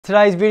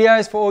Today's video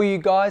is for all you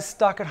guys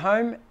stuck at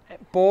home,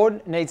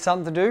 bored, need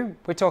something to do.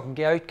 We're talking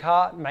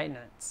go-kart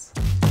maintenance.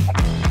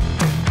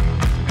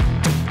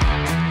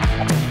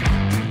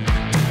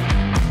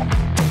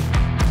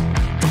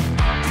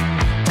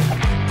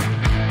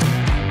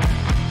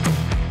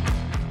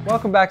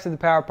 Welcome back to the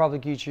Power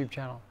Public YouTube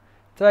channel.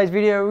 Today's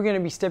video we're going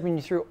to be stepping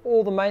you through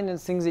all the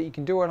maintenance things that you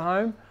can do at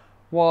home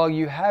while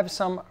you have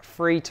some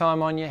free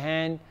time on your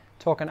hand,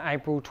 talking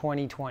April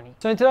 2020.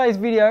 So in today's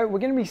video we're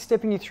going to be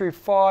stepping you through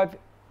 5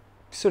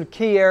 sort of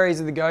key areas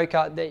of the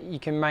go-kart that you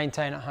can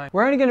maintain at home.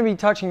 We're only going to be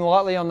touching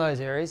lightly on those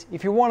areas.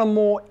 If you want a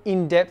more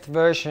in-depth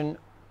version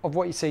of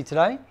what you see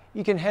today,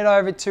 you can head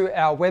over to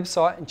our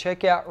website and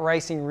check out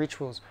Racing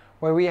Rituals,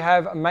 where we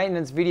have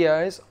maintenance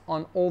videos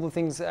on all the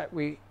things that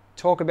we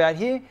talk about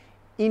here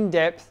in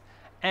depth.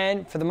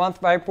 And for the month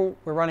of April,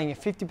 we're running a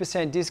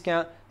 50%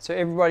 discount so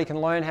everybody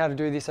can learn how to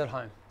do this at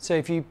home. So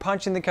if you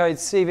punch in the code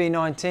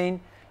CV19,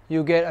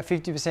 you'll get a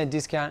 50%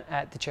 discount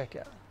at the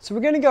checkout. So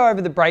we're going to go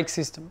over the brake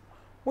system.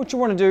 What you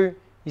want to do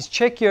is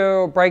check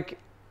your brake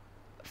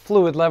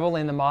fluid level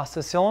in the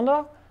master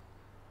cylinder,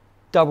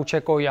 double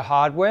check all your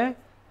hardware,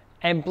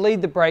 and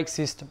bleed the brake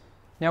system.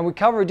 Now we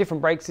cover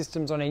different brake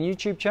systems on our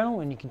YouTube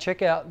channel and you can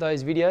check out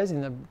those videos in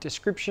the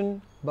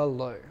description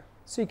below.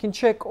 So you can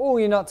check all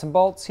your nuts and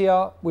bolts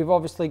here. We've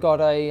obviously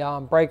got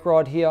a brake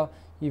rod here.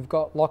 You've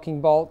got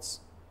locking bolts.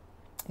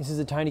 This is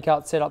a Tony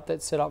Kart setup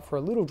that's set up for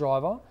a little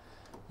driver.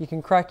 You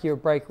can crack your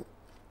brake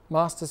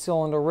master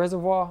cylinder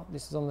reservoir.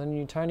 This is on the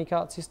new Tony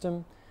Kart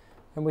system,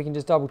 and we can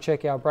just double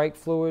check our brake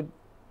fluid.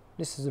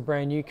 This is a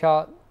brand new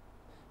kart,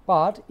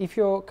 but if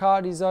your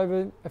kart is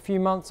over a few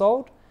months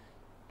old,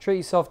 treat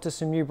yourself to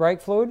some new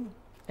brake fluid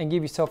and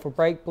give yourself a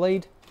brake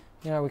bleed.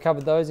 You know, we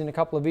covered those in a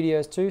couple of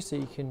videos too, so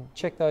you can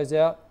check those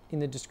out in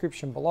the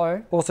description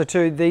below. Also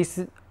too,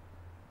 these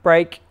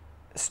brake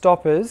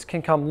stoppers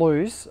can come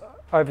loose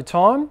over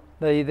time,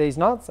 these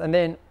nuts, and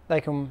then they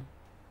can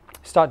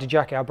start to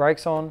jack our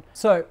brakes on.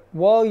 So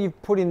while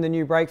you've put in the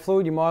new brake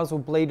fluid, you might as well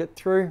bleed it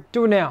through.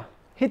 Do it now.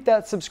 Hit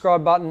that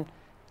subscribe button,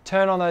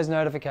 turn on those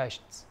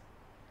notifications,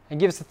 and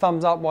give us a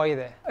thumbs up while you're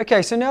there.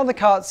 Okay, so now the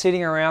kart's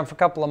sitting around for a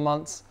couple of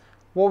months,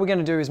 what we're going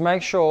to do is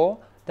make sure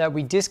that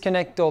we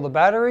disconnect all the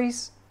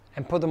batteries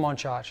and put them on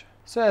charge.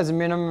 So as a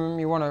minimum,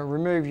 you want to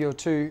remove your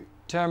 2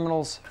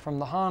 terminals from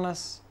the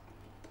harness,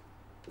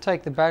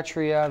 take the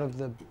battery out of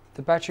the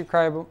battery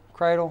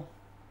cradle,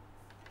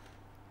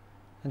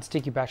 and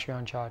stick your battery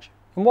on charge.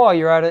 And while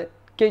you're at it,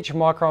 get your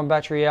micron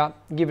battery out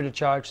and give it a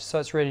charge so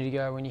it's ready to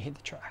go when you hit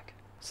the track.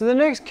 So the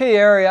next key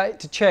area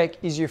to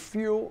check is your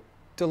fuel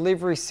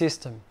delivery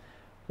system.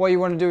 What you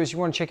want to do is you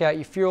want to check out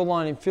your fuel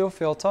line and fuel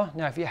filter.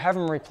 Now if you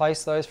haven't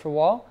replaced those for a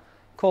while,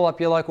 call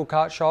up your local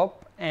kart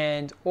shop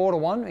and order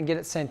one and get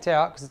it sent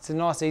out, because it's a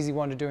nice easy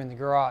one to do in the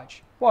garage.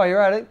 While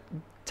you're at it,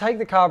 take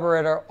the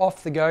carburetor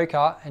off the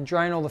go-kart and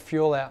drain all the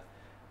fuel out.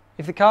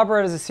 If the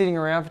carburetors are sitting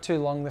around for too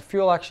long, the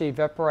fuel actually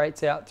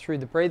evaporates out through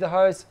the breather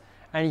hose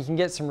and you can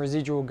get some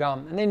residual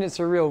gum. And then it's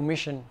a real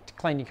mission to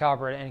clean your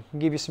carburetor and it can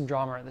give you some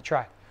drama at the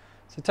track.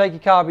 So take your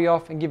carby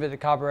off and give it a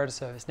carburetor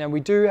service. Now we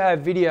do have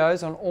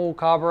videos on all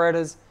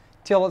carburetors,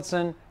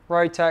 Tillotson,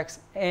 Rotax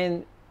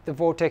and the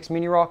Vortex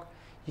Mini Rock.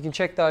 You can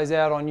check those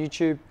out on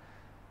YouTube.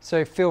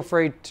 So feel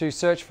free to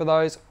search for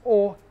those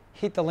or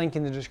hit the link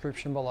in the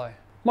description below.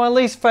 My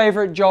least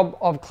favorite job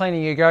of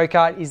cleaning a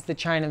go-kart is the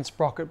chain and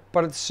sprocket,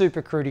 but it's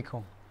super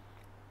critical.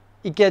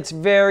 It gets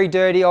very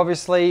dirty,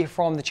 obviously,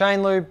 from the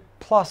chain lube,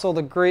 plus all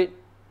the grit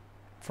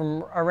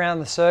from around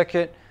the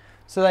circuit.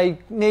 So they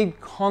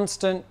need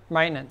constant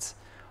maintenance.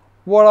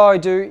 What I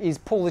do is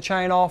pull the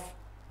chain off,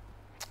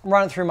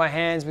 run it through my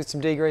hands with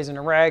some degrease and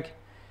a rag.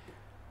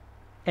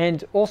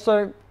 And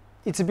also,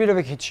 it's a bit of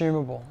a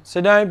consumable.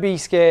 So don't be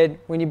scared.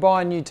 When you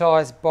buy new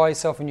tires, buy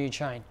yourself a new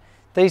chain.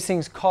 These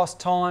things cost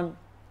time,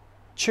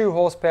 chew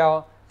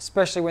horsepower,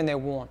 especially when they're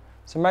worn.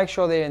 So make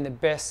sure they're in the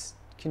best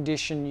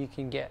condition you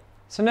can get.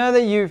 So now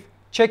that you've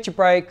checked your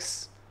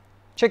brakes,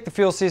 checked the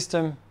fuel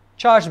system,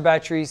 charged the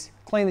batteries,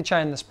 cleaned the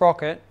chain and the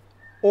sprocket,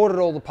 ordered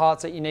all the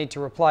parts that you need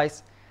to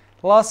replace,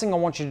 the last thing I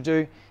want you to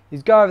do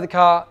is go over the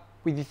car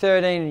with your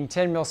 13 and your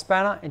 10mm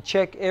spanner and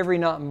check every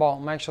nut and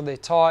bolt. Make sure they're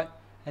tight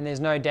and there's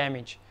no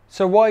damage.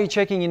 So while you're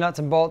checking your nuts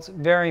and bolts,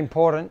 very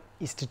important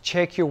is to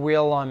check your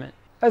wheel alignment.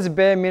 As a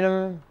bare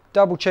minimum,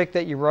 double check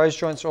that your rose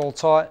joints are all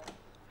tight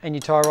and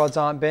your tie rods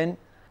aren't bent.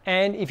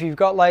 And if you've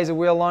got laser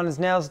wheel liners,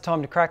 now's the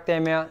time to crack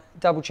them out,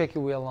 double check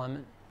your wheel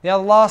alignment. Now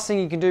the last thing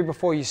you can do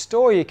before you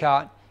store your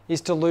kart is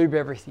to lube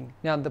everything.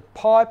 Now the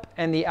pipe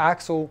and the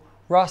axle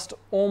rust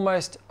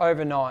almost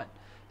overnight.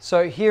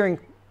 So here in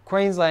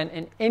Queensland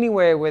and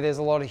anywhere where there's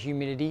a lot of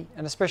humidity,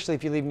 and especially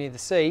if you live near the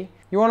sea,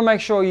 you want to make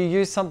sure you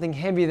use something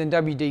heavier than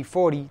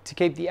WD-40 to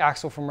keep the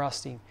axle from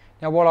rusting.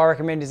 Now what I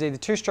recommend is either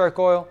 2-stroke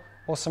oil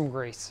or some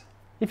grease.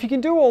 If you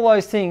can do all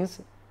those things,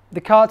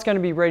 the kart's going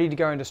to be ready to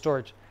go into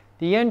storage.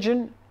 The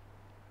engine,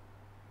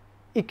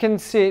 it can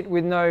sit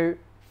with no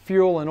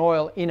fuel and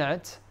oil in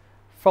it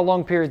for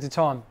long periods of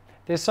time.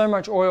 There's so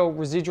much oil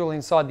residual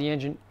inside the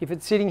engine. If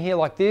it's sitting here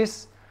like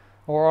this,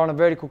 or on a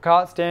vertical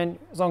kart stand,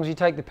 as long as you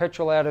take the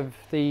petrol out of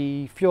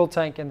the fuel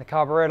tank and the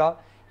carburetor,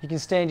 you can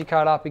stand your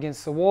kart up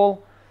against the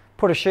wall,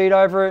 put a sheet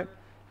over it,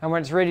 and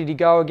when it's ready to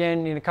go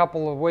again in a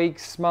couple of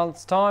weeks,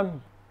 months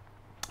time,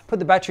 put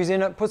the batteries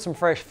in it, put some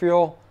fresh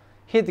fuel,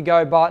 hit the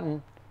go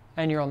button,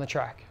 and you're on the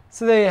track.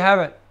 So there you have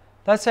it.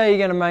 That's how you're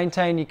going to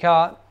maintain your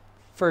kart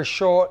for a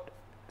short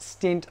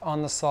stint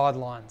on the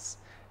sidelines.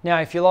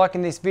 Now, if you're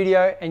liking this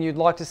video and you'd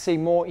like to see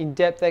more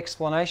in-depth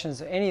explanations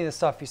of any of the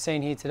stuff you've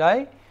seen here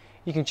today,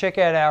 you can check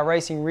out our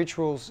Racing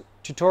Rituals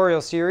tutorial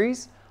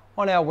series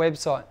on our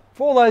website.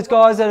 For all those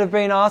guys that have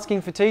been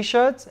asking for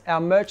t-shirts, our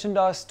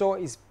merchandise store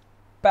is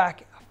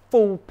back a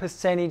full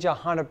percentage,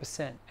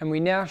 100%. And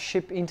we now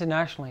ship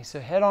internationally. So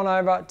head on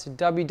over to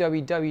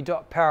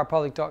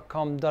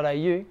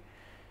www.powerpublic.com.au,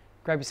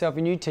 grab yourself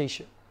a new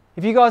t-shirt.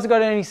 If you guys have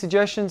got any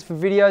suggestions for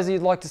videos that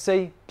you'd like to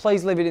see,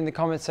 please leave it in the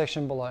comment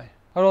section below.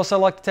 I'd also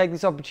like to take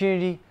this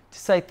opportunity to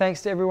say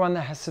thanks to everyone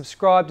that has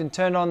subscribed and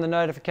turned on the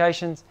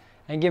notifications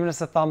and given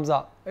us a thumbs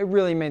up. It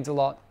really means a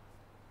lot.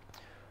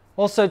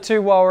 Also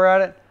too, while we're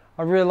at it,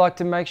 I'd really like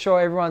to make sure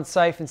everyone's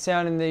safe and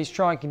sound in these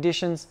trying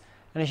conditions,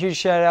 and a huge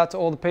shout out to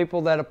all the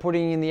people that are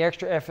putting in the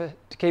extra effort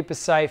to keep us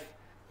safe.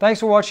 Thanks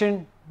for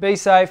watching, be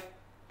safe,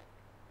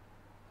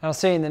 and I'll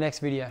see you in the next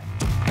video.